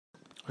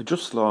I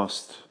just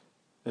lost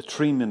a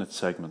 3-minute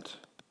segment.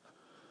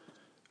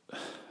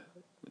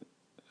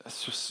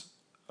 It's just,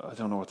 I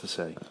don't know what to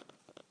say.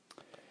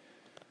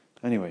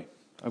 Anyway,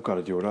 I've got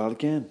to do it all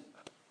again.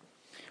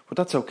 But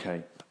that's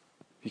okay,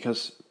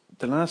 because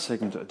the last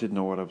segment I didn't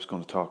know what I was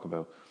going to talk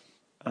about.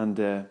 And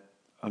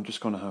I'm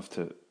just going to have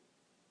to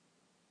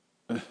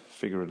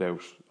figure it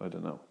out. I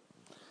don't know.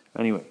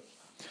 Anyway,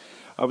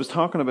 I was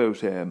talking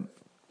about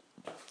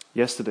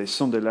yesterday's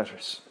Sunday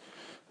letters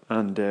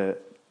and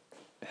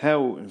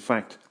how, in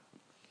fact,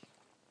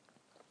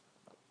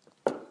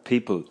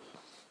 people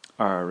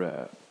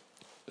are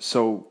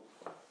so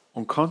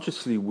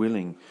unconsciously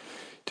willing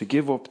to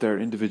give up their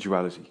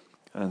individuality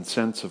and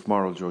sense of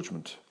moral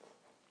judgment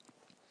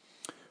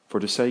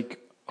for the sake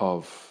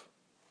of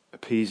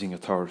appeasing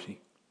authority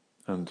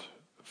and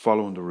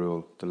following the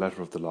rule, the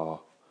letter of the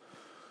law.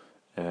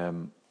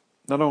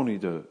 Not only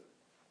the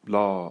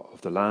law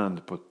of the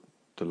land, but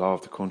the law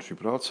of the country,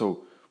 but also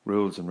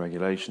rules and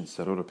regulations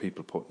that other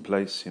people put in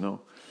place, you know.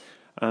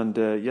 And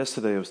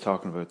yesterday I was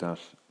talking about that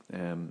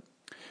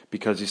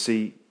because, you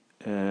see,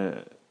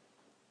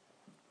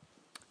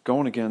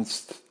 going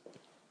against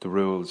the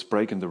rules,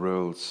 breaking the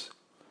rules,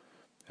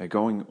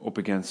 going up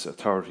against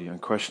authority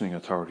and questioning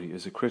authority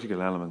is a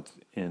critical element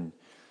in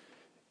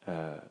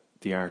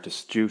the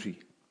artist's duty.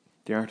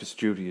 The artist's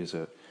duty is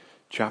a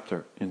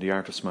chapter in the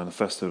Artist's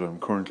Manifesto that I'm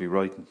currently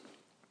writing.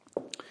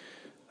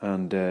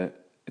 And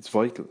it's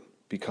vital,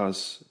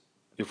 because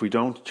if we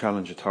don't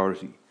challenge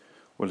authority,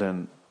 well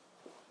then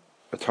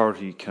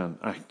authority can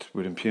act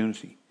with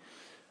impunity,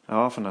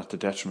 often at the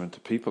detriment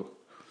of people.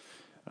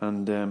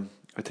 And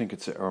I think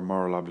it's our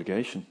moral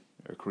obligation,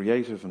 a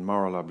creative and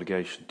moral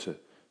obligation, to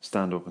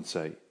stand up and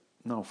say,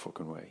 no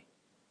fucking way,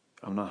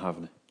 I'm not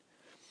having it.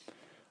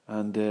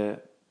 And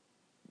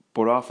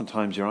but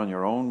oftentimes you're on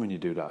your own when you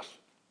do that.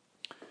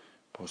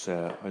 But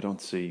I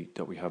don't see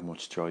that we have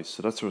much choice.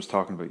 So that's what I was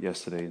talking about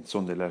yesterday in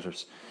Sunday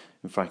Letters.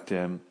 In fact,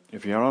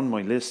 if you're on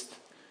my list,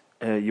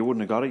 you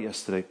wouldn't have got it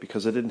yesterday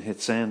because I didn't hit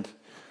send.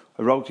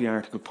 I wrote the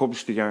article,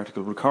 published the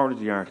article, recorded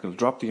the article,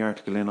 dropped the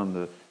article in on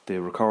the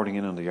recording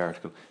in on the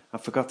article. I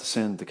forgot to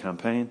send the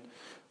campaign.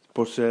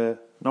 But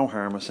no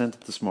harm, I sent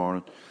it this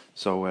morning.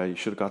 So you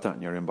should have got that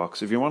in your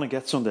inbox. If you want to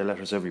get Sunday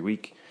Letters every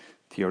week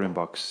to your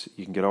inbox,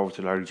 you can get over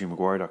to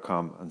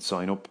larrygmaguire.com and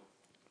sign up.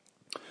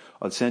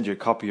 I'll send you a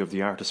copy of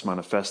the Artist's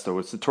Manifesto.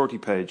 It's the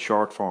 30-page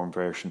short-form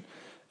version.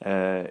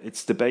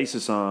 It's the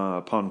basis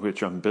upon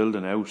which I'm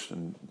building out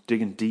and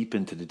digging deep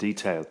into the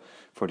detail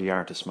for the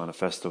Artist's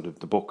Manifesto,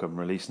 the book I'm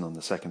releasing on the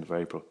 2nd of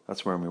April.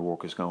 That's where my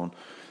work is going.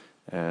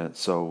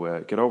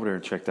 So get over there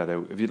and check that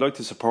out. If you'd like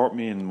to support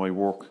me in my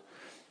work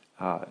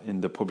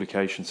in the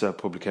publication,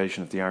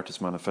 self-publication of the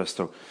Artist's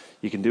Manifesto,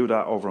 you can do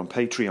that over on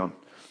Patreon,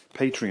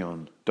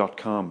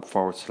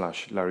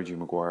 patreon.com/Larry G.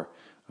 Maguire.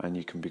 And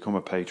you can become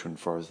a patron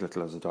for as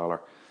little as $1,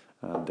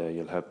 and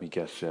you'll help me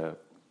get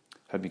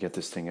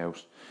this thing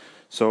out.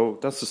 So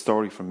that's the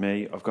story from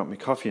me. I've got my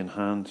coffee in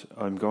hand.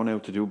 I'm going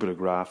out to do a bit of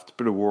graft, a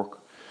bit of work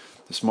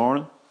this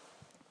morning,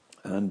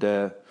 and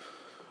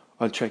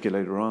I'll check you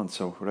later on.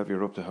 So whatever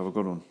you're up to, have a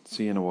good one.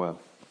 See you in a while.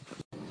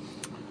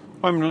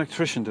 I'm an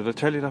electrician. Did I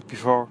tell you that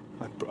before?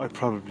 I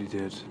probably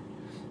did.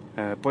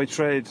 By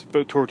trade,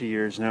 about 30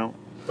 years now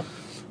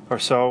or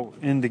so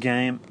in the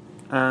game,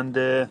 and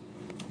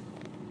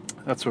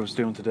that's what I was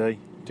doing today,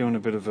 doing a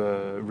bit of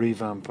a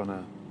revamp on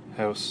a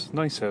house,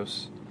 nice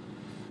house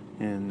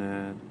in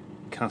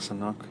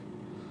Castleknock.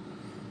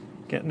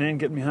 Getting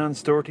my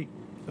hands dirty.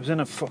 I was in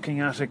a fucking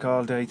attic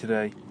all day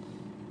today,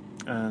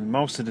 and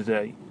most of the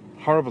day,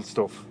 horrible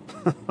stuff.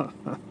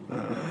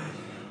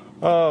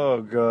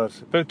 Oh God!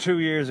 About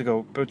 3 years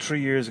ago, I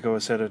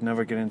said I'd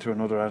never get into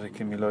another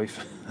attic in my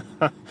life,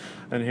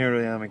 and here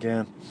I am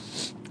again.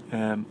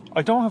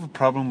 I don't have a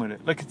problem with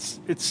it. Like,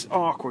 it's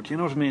awkward, you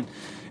know what I mean?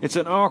 It's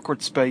an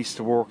awkward space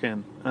to work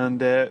in, and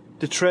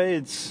the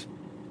trades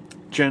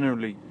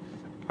generally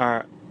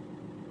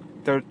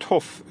they're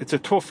tough. It's a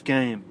tough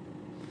game,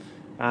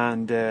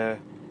 and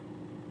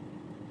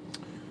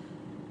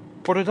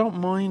but I don't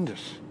mind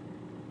it,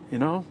 you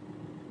know.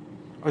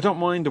 I don't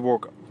mind the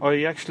work.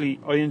 I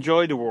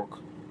enjoy the work.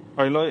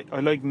 I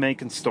like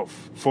making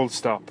stuff. Full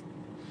stop.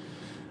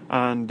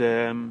 And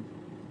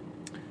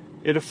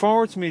it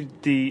affords me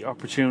the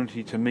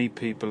opportunity to meet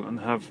people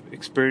and have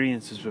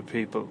experiences with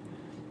people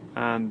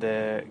and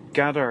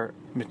gather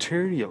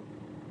material,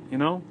 you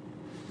know.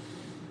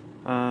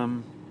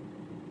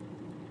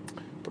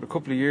 But a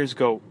couple of years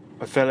ago,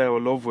 I fell out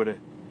of love with it,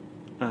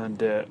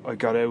 and I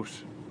got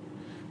out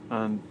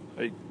and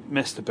I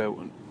messed about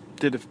and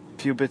did a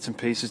few bits and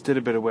pieces, did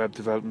a bit of web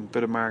development,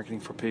 bit of marketing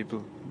for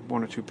people,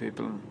 1 or 2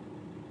 people, and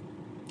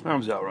that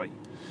was alright.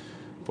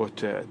 But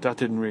that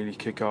didn't really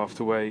kick off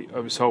the way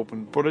I was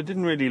hoping. But I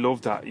didn't really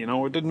love that, you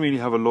know. I didn't really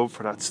have a love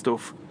for that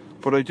stuff.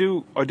 But I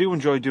do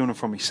enjoy doing it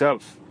for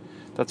myself.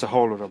 That's a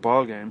whole other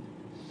ball game.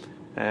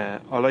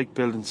 I like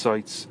building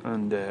sites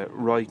and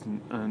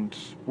writing and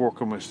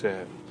working with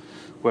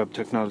web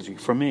technology.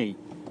 For me,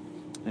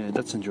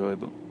 that's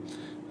enjoyable.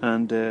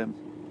 And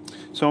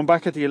So I'm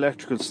back at the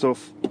electrical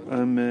stuff.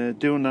 I'm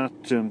doing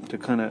that to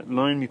kind of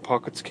line my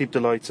pockets, keep the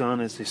lights on,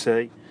 as they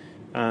say,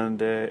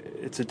 and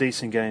it's a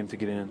decent game to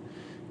get in.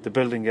 The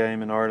building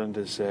game in Ireland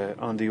is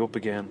on the up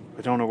again.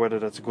 I don't know whether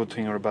that's a good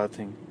thing or a bad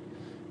thing,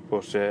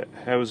 but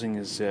housing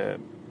is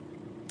at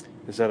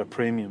a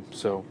premium.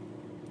 So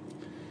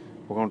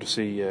we're going to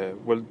see.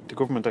 Well, the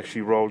government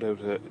actually rolled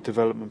out a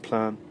development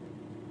plan.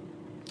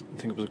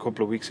 I think it was a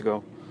couple of weeks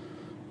ago.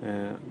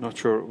 Not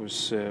sure it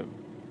was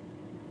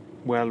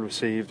well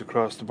received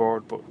across the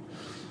board, but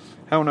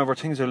however,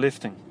 things are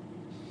lifting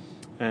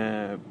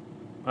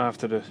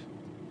after the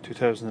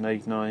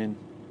 2008-9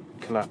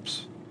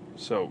 collapse.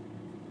 So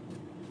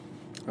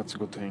that's a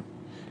good thing,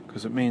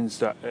 because it means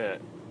that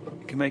you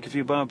can make a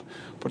few bob.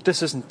 But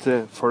this isn't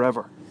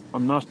forever.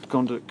 I'm not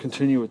going to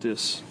continue with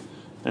this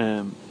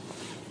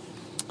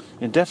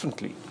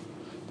indefinitely.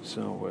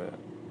 So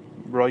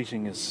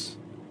writing is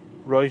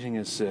where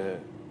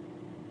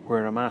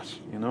I'm at,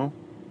 you know.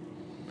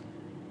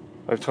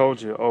 I've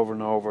told you over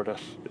and over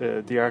that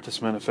the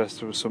Artist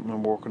Manifesto is something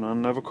I'm working on,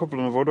 and I have a couple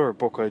of other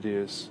book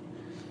ideas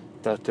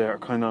that are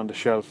kind of on the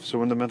shelf. So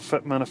when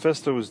the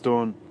manifesto is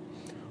done,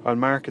 I'll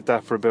market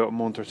that for about a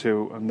month or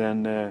two, and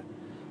then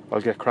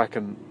I'll get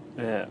cracking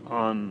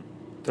on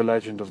the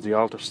legend of the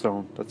Altar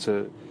Stone. That's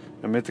a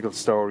mythical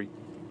story.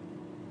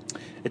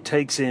 It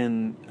takes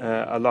in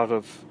a lot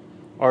of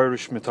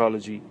Irish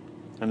mythology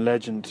and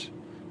legend,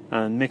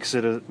 and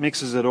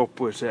mixes it up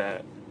with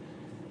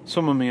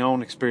some of my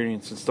own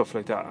experience and stuff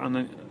like that.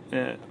 And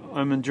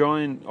I'm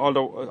enjoying,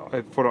 although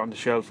I put it on the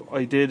shelf,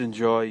 I did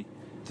enjoy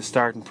the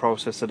starting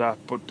process of that,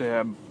 but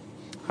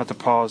had to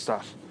pause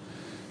that.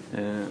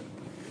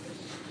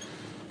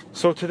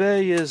 So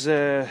today is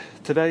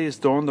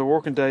done. The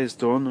working day is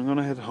done. I'm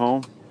gonna head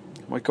home.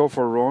 Might go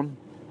for a run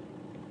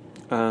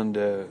and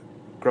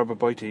grab a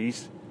bite to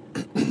eat.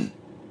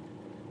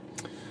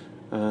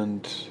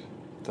 And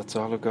that's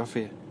all I've got for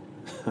you.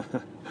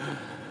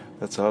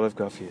 That's all I've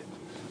got for you.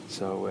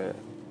 So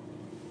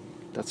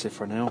that's it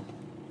for now.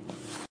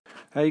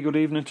 Hey, good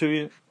evening to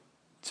you.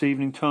 It's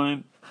evening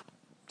time.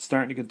 It's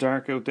starting to get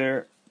dark out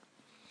there,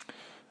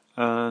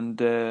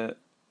 and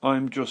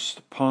I'm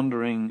just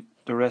pondering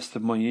the rest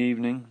of my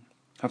evening.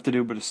 I have to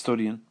do a bit of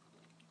studying.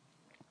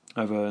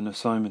 I have an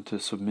assignment to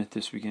submit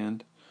this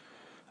weekend,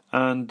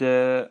 and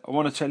I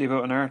want to tell you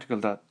about an article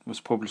that was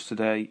published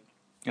today.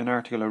 An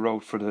article I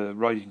wrote for the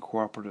Writing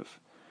Cooperative.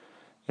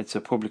 It's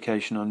a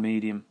publication on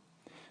Medium,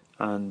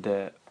 and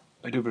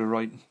I do a bit of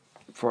writing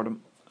for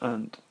them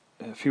and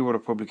a few other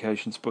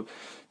publications. But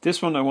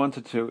this one I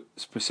wanted to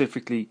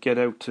specifically get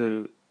out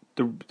to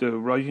the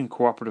Writing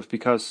Cooperative,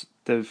 because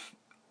they've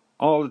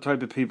all the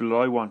type of people that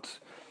I want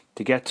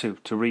to get to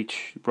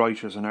reach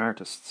writers and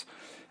artists,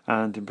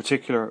 and in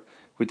particular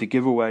with the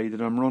giveaway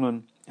that I'm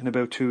running in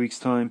about 2 weeks'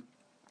 time.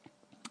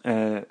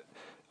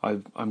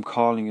 I'm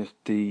calling it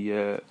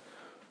the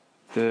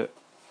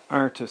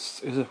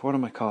artists. Is it? What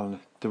am I calling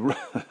it?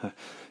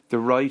 The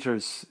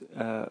writers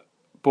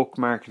book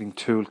marketing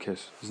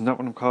toolkit. Isn't that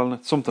what I'm calling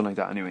it? Something like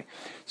that. Anyway,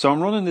 so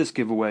I'm running this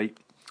giveaway.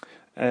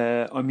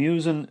 I'm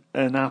using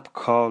an app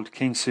called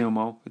King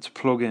Sumo. It's a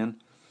plugin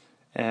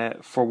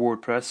for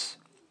WordPress.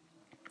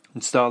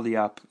 Install the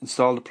app,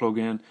 install the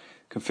plugin,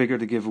 configure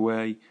the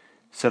giveaway,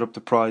 set up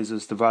the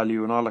prizes, the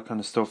value, and all that kind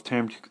of stuff.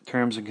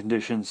 Terms and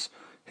conditions.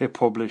 Hit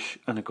publish,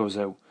 and it goes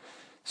out.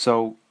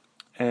 So,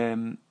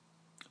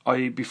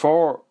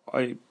 before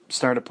I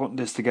started putting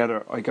this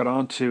together, I got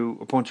on to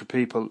a bunch of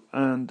people,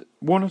 and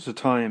one at a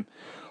time,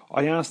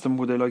 I asked them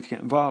would they like to get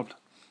involved.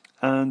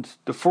 And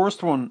the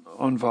first one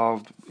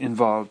involved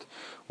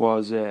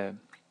was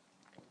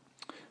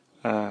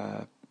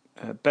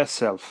Best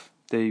Self.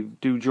 They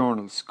do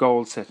journals,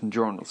 goal-setting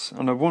journals,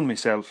 and I won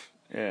myself.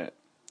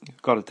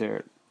 Got it there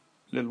a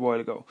little while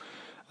ago,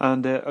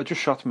 and I just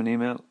shot them an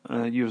email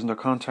using their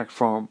contact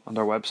form on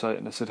their website,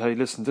 and I said, "Hey,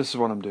 listen, this is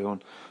what I'm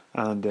doing,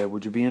 and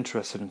would you be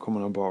interested in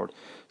coming on board?"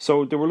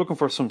 So they were looking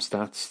for some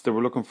stats. They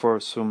were looking for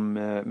some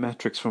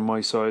metrics from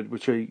my side,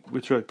 which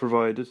I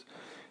provided,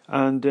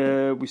 and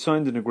we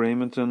signed an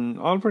agreement, and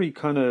all very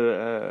kind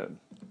of,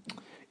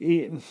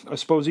 I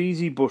suppose,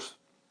 easy but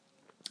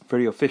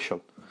very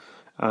official.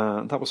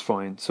 That was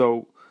fine.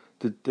 So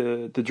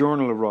the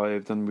journal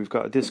arrived, and we've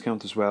got a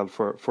discount as well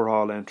for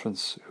all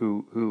entrants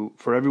who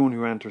for everyone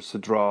who enters the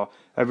draw,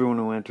 everyone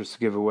who enters the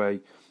giveaway,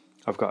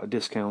 I've got a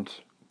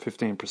discount,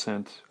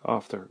 15%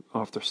 off their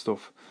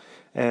stuff.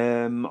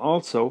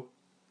 Also,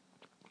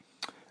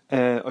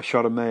 I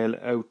shot a mail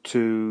out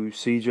to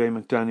CJ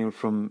McDaniel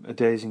from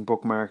Adazing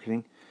Book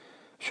Marketing.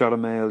 Shot a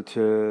mail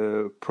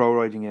to Pro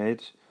Writing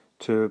Aid,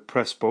 to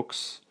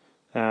Pressbooks.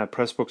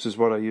 Pressbooks is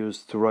what I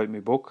use to write my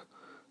book.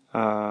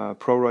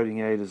 Pro Writing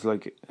Aid is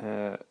like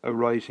a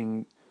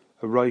writing.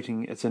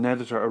 It's an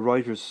editor, a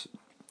writer's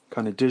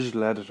kind of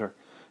digital editor,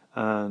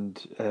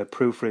 and a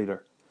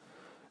proofreader.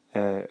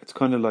 It's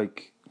kind of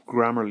like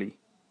Grammarly,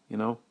 you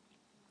know.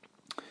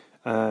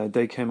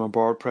 They came on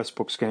board.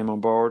 Pressbooks came on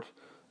board.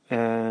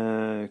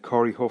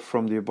 Corey Huff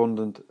from The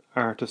Abundant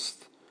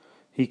Artist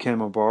He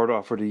came on board,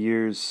 offered a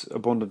year's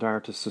Abundant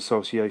Artists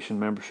Association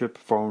membership,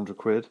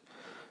 £400.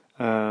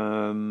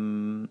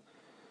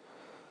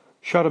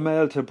 Shot a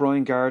mail to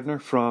Brian Gardner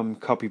from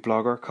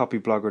Copyblogger.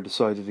 Copyblogger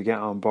decided to get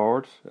on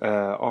board,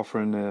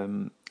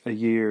 offering a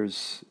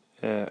year's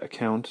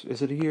account.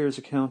 Is it a year's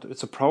account?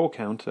 It's a pro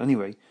account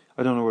anyway.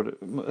 I don't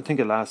know I think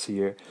it lasts a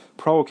year.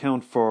 Pro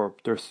account for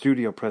their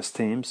Studio Press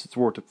teams. It's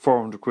worth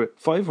 £400,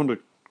 £500,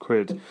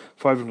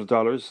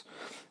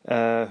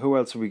 $500. Who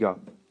else have we got?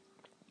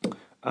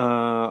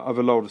 I've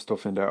a load of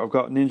stuff in there. I've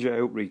got Ninja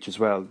Outreach as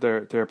well.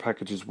 Their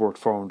package is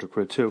worth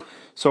 £400 too.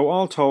 So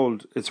all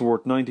told, it's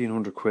worth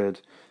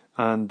 £1,900,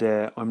 and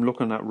I'm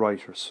looking at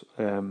writers,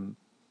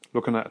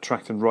 looking at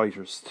attracting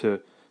writers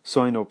to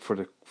sign up for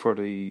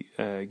the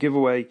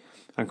giveaway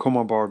and come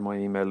on board my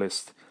email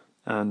list,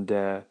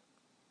 and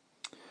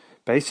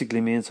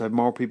basically means I have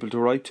more people to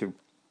write to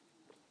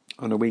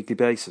on a weekly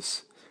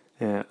basis,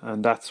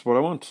 and that's what I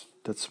want.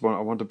 That's what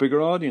I want. A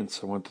bigger audience.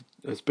 I want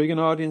as big an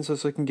audience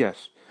as I can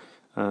get.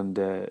 And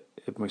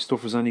if my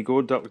stuff is any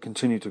good, that will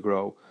continue to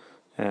grow.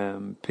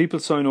 People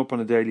sign up on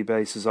a daily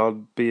basis,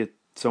 albeit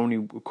it's only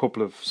a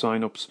couple of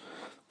sign-ups,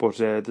 but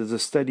there's a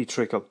steady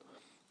trickle.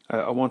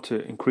 I want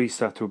to increase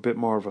that to a bit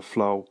more of a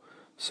flow.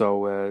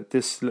 So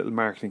this little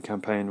marketing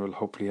campaign will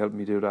hopefully help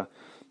me do that.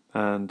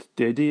 And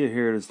the idea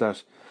here is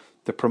that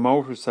the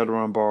promoters that are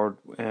on board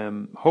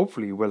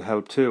hopefully will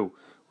help too.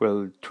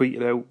 Will tweet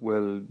it out,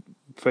 will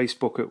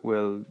Facebook it,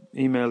 will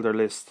email their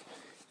list.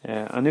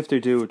 And if they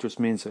do, it just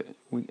means that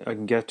I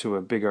can get to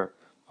a bigger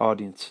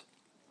audience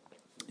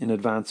in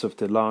advance of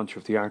the launch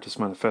of the Artist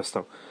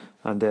Manifesto,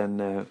 and then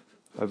I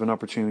have an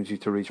opportunity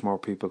to reach more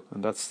people,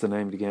 and that's the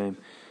name of the game.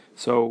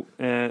 So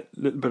a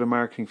little bit of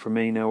marketing for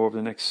me now over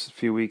the next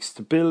few weeks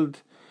to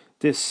build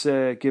this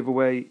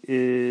giveaway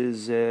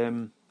is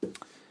I'm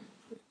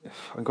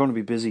going to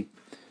be busy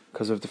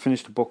because I have to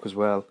finish the book as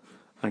well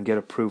and get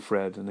it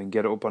proofread and then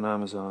get it up on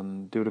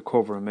Amazon, do the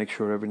cover and make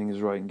sure everything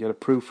is right and get a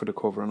proof for the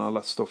cover and all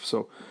that stuff.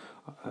 So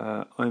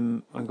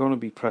I'm going to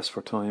be pressed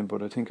for time,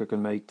 but I think I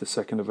can make the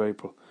 2nd of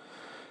April.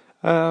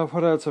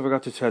 What else have I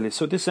got to tell you?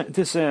 So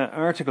this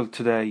article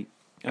today,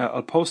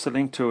 I'll post a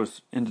link to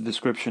it in the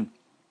description.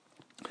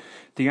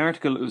 The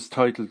article is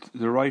titled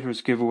 "The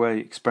Writers Giveaway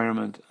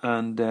Experiment,"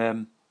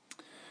 and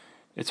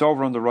it's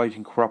over on the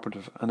Writing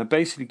Cooperative, and I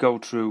basically go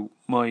through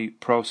my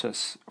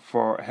process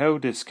for how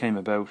this came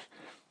about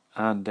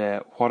and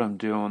what I'm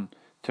doing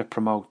to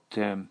promote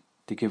the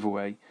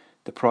giveaway,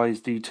 the prize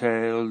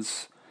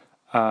details,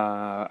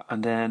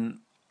 and then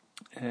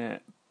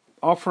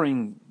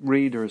offering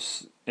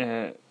readers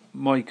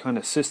my kind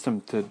of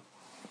system to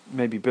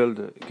maybe build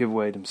a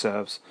giveaway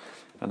themselves.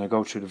 And I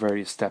go through the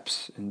various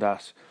steps in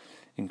that,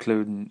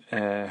 including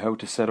how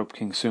to set up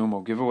King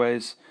Sumo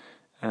giveaways,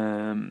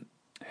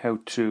 how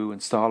to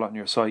install it on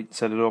your site,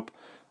 set it up,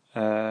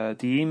 the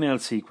email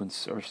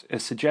sequence or a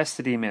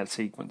suggested email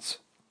sequence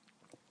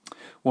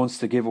once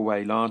the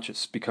giveaway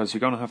launches, because you're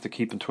going to have to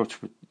keep in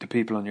touch with the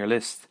people on your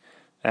list,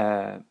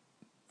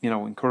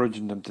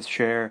 encouraging them to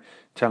share,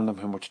 telling them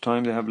how much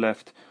time they have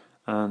left,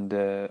 and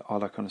all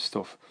that kind of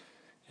stuff.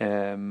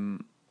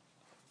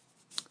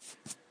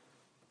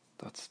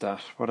 That's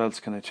that. What else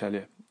can I tell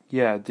you?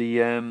 Yeah,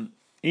 the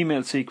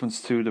email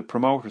sequence to the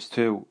promoters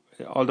too.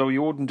 Although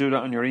you wouldn't do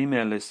that on your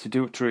email list, you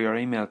do it through your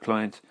email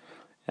client.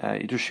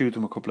 You just shoot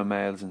them a couple of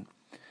mails and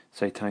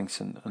say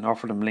thanks and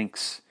offer them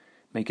links.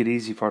 Make it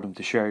easy for them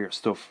to share your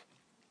stuff,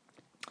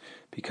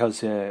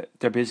 because they're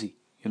busy,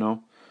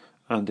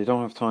 and they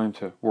don't have time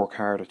to work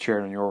hard at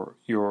sharing your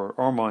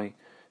or my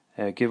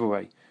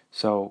giveaway.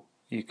 So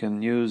you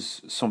can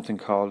use something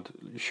called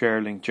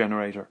Share Link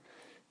Generator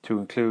to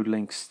include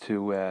links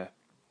to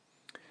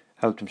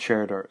help them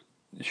share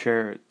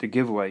the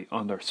giveaway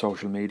on their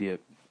social media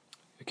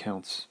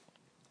accounts.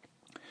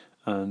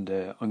 And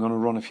I'm going to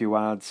run a few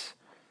ads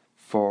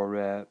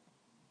for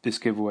this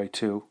giveaway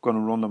too. Going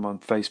to run them on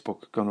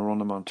Facebook, going to run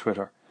them on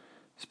Twitter.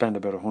 Spend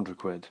about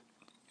 £100.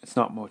 It's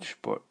not much,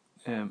 but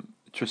it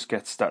just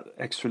gets that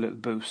extra little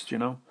boost,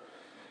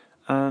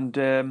 And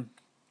you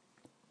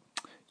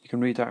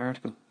can read that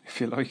article if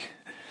you like.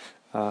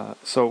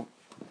 So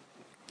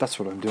that's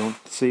what I'm doing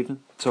this evening.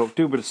 So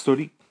do a bit of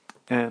study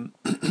and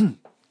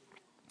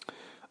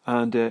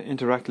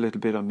interact a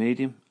little bit on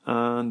Medium,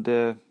 and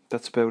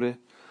that's about it.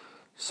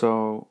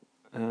 So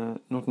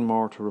nothing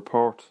more to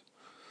report.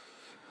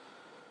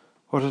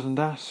 Other than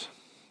that,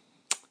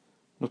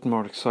 nothing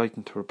more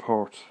exciting to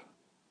report.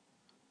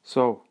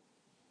 So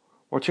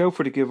watch out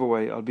for the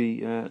giveaway. I'll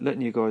be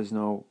letting you guys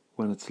know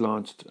when it's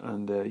launched,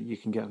 and you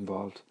can get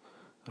involved,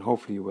 and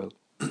hopefully you will.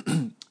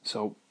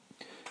 So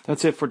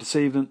that's it for this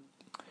evening.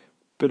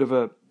 Bit of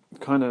a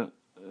kind of,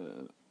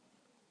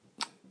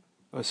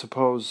 I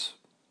suppose,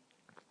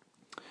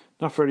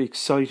 not very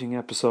exciting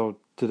episode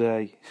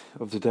today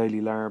of the Daily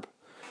Larb,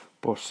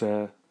 but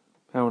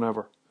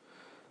however,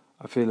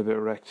 I feel a bit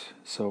wrecked,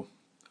 so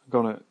I'm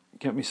going to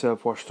get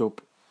myself washed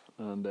up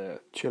and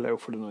chill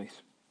out for the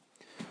night.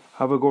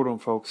 Have a good one,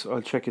 folks.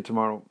 I'll check you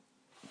tomorrow.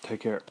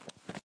 Take care.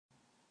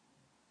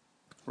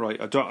 Right,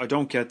 I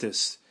don't get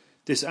this.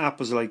 This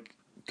app is like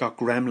got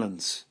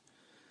gremlins.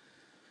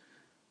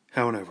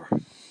 However,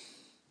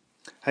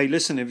 hey,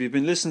 listen, if you've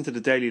been listening to the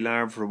Daily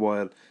Larb for a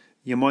while,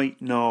 you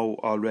might know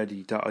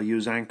already that I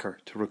use Anchor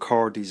to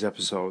record these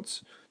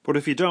episodes. But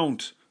if you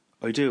don't,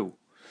 I do.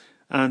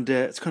 And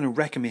it's kind of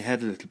wrecking my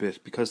head a little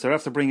bit because they're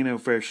after bringing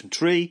out version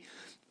 3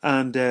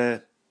 and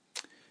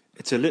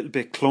it's a little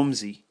bit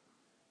clumsy.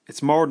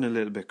 It's more than a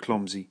little bit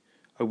clumsy.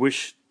 I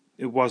wish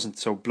it wasn't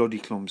so bloody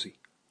clumsy.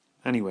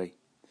 Anyway,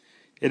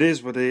 it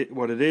is what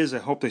it is. I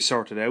hope they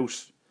sort it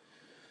out.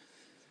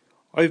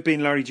 I've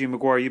been Larry G.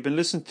 Maguire. You've been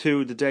listening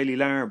to the Daily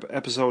Larb,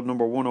 episode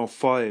number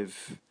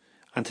 105.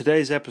 And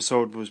today's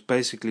episode was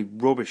basically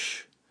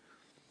rubbish.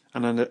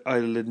 And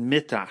I'll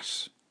admit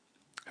that.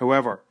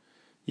 However,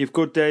 you have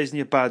good days and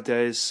you have bad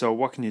days, so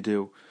what can you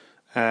do?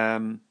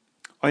 I'm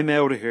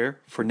out of here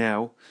for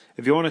now.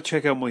 If you want to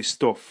check out my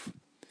stuff,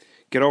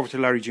 get over to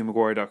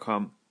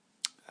larrygmaguire.com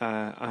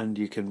and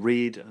you can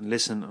read and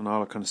listen and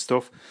all that kind of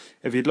stuff.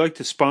 If you'd like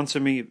to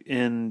sponsor me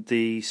in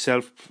the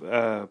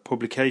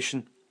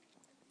self-publication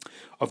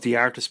of the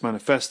Artist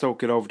Manifesto,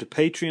 get over to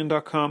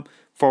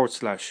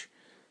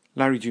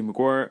patreon.com/Larry G.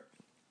 Maguire,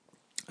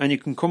 and you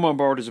can come on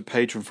board as a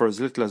patron for as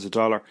little as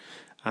 $1,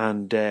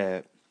 and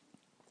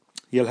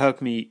you'll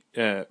help me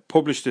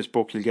publish this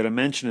book. You'll get a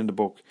mention in the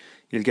book.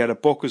 You'll get a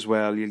book as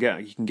well. You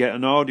can get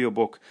an audio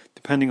book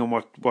depending on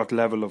what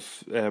level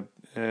of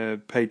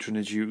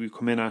patronage you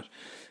come in at.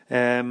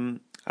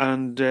 And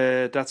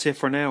that's it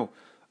for now.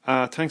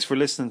 Thanks for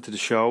listening to the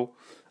show.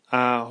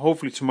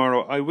 Hopefully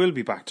tomorrow, I will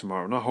be back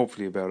tomorrow. Not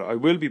hopefully about it. I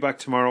will be back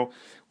tomorrow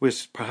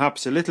with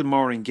perhaps a little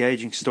more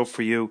engaging stuff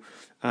for you.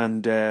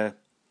 And,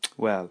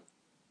 well,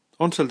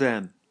 until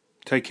then,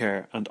 take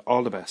care and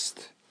all the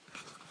best.